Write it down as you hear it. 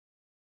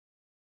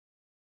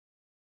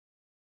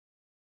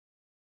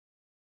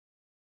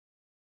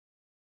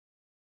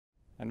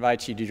I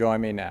invite you to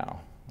join me now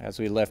as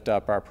we lift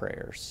up our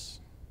prayers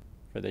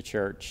for the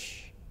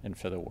church and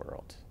for the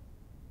world.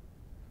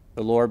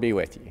 The Lord be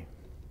with you.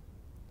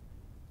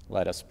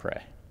 Let us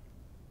pray.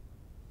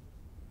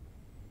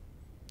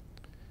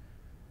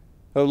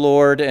 O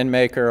Lord and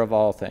maker of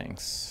all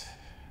things,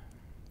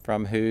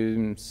 from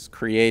whose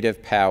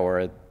creative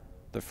power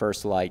the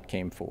first light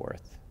came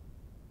forth,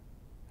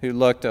 who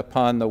looked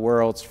upon the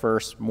world's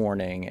first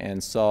morning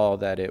and saw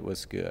that it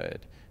was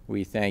good,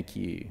 we thank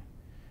you.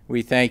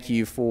 We thank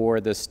you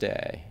for this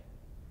day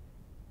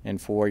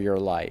and for your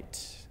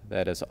light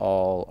that is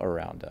all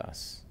around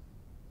us.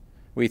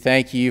 We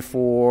thank you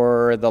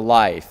for the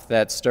life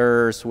that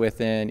stirs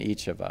within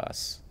each of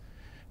us.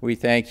 We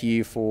thank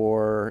you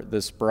for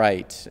this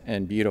bright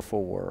and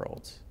beautiful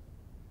world,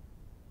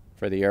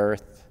 for the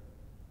earth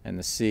and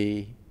the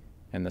sea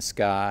and the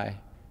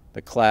sky,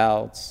 the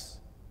clouds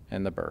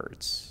and the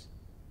birds.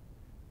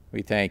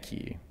 We thank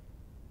you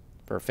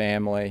for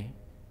family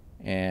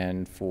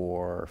and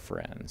for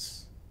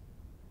friends.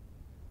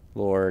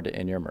 Lord,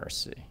 in your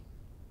mercy,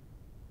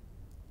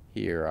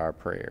 hear our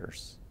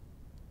prayers.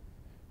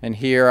 And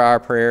hear our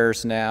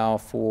prayers now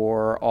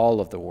for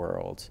all of the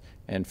world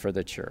and for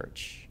the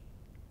church.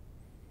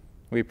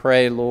 We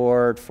pray,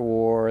 Lord,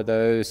 for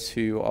those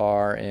who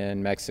are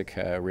in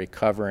Mexico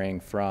recovering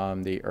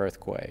from the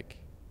earthquake.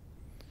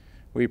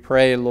 We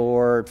pray,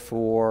 Lord,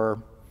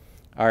 for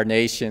our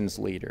nation's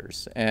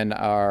leaders and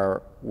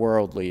our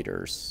world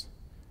leaders.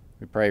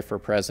 We pray for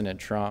President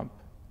Trump,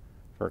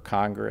 for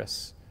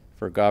Congress,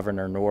 for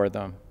Governor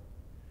Northam.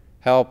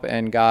 Help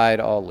and guide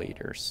all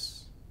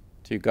leaders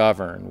to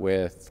govern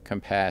with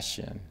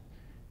compassion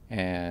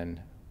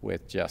and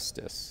with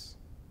justice.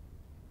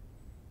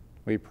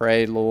 We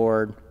pray,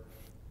 Lord,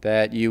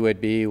 that you would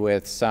be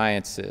with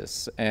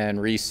scientists and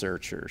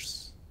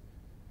researchers,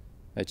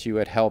 that you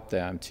would help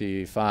them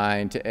to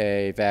find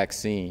a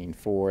vaccine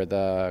for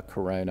the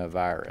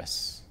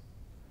coronavirus.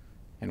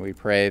 And we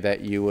pray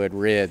that you would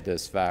rid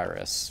this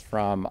virus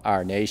from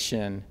our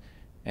nation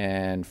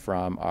and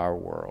from our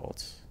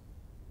world.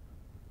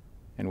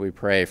 And we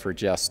pray for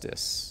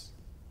justice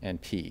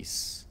and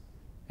peace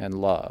and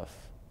love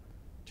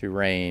to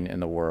reign in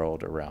the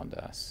world around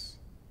us.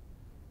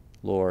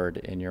 Lord,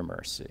 in your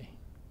mercy,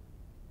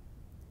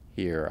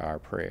 hear our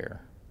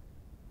prayer.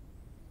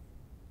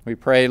 We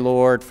pray,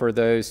 Lord, for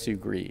those who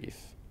grieve.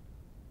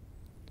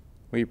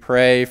 We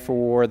pray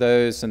for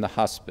those in the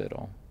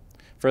hospital,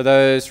 for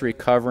those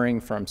recovering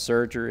from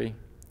surgery,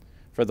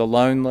 for the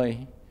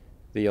lonely,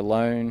 the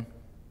alone,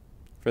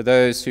 for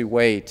those who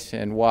wait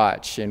and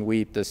watch and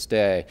weep this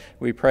day.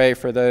 We pray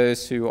for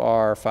those who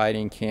are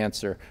fighting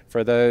cancer,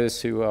 for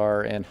those who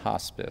are in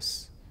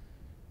hospice.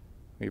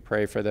 We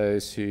pray for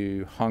those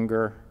who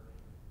hunger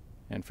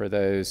and for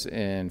those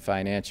in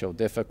financial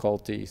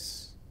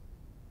difficulties,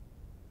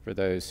 for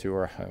those who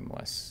are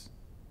homeless.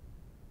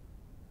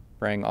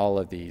 Bring all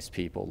of these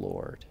people,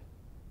 Lord,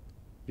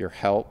 your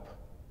help,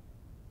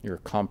 your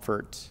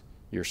comfort,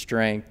 your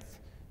strength,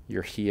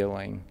 your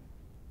healing,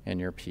 and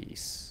your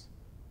peace.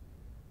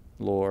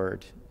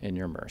 Lord, in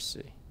your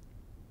mercy,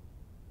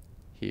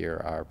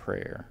 hear our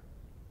prayer.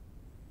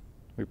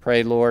 We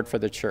pray, Lord, for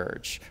the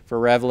church, for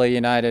Reveille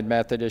United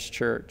Methodist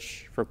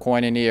Church, for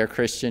Koinonia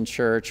Christian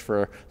Church,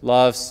 for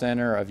Love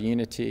Center of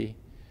Unity,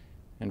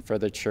 and for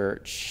the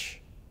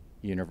Church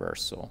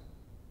Universal.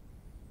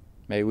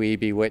 May we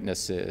be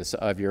witnesses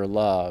of your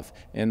love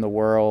in the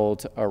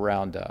world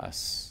around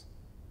us.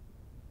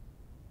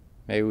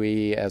 May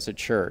we as a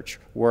church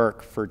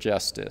work for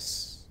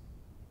justice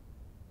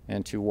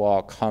and to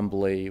walk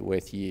humbly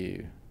with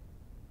you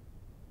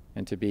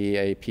and to be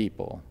a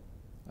people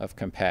of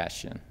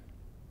compassion.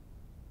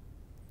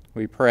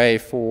 We pray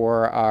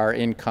for our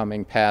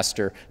incoming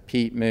pastor,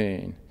 Pete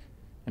Moon,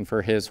 and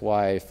for his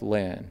wife,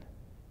 Lynn,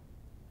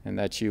 and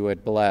that you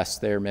would bless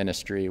their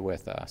ministry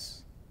with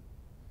us.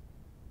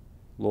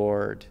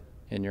 Lord,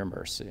 in your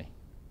mercy,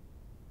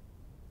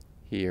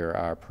 hear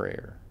our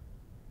prayer.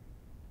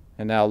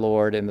 And now,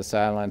 Lord, in the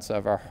silence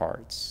of our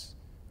hearts,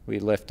 we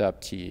lift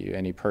up to you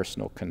any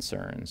personal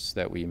concerns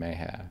that we may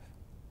have.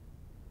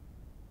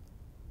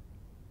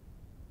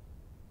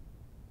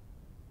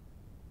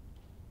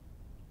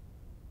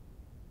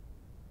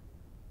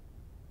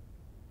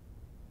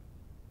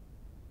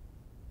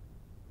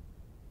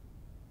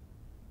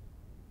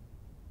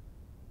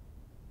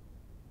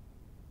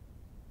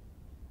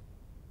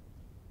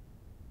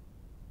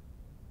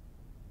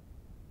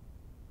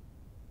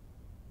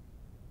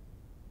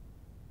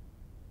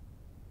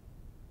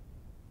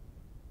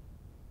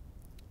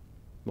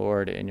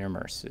 Lord, in your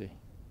mercy,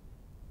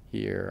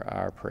 hear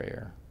our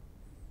prayer.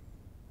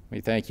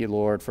 We thank you,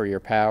 Lord, for your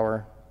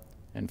power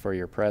and for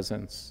your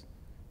presence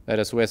that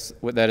is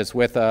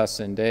with us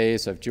in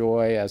days of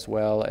joy as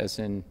well as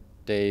in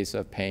days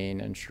of pain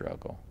and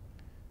struggle.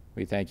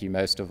 We thank you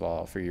most of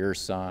all for your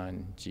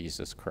Son,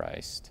 Jesus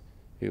Christ,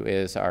 who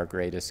is our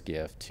greatest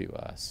gift to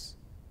us.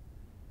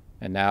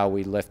 And now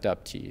we lift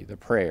up to you the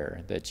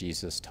prayer that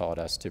Jesus taught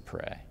us to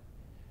pray.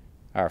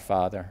 Our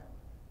Father,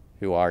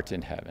 who art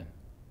in heaven,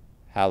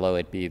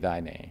 hallowed be thy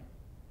name.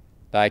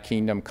 Thy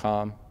kingdom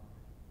come,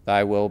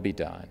 thy will be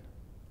done,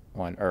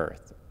 on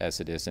earth as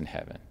it is in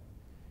heaven.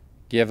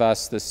 Give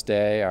us this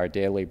day our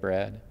daily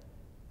bread,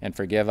 and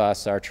forgive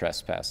us our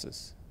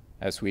trespasses,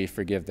 as we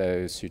forgive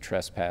those who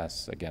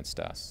trespass against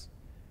us.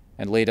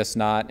 And lead us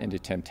not into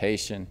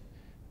temptation,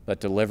 but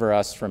deliver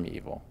us from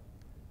evil.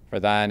 For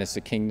thine is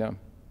the kingdom,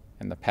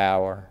 and the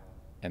power,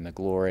 and the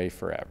glory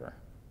forever.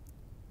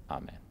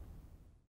 Amen.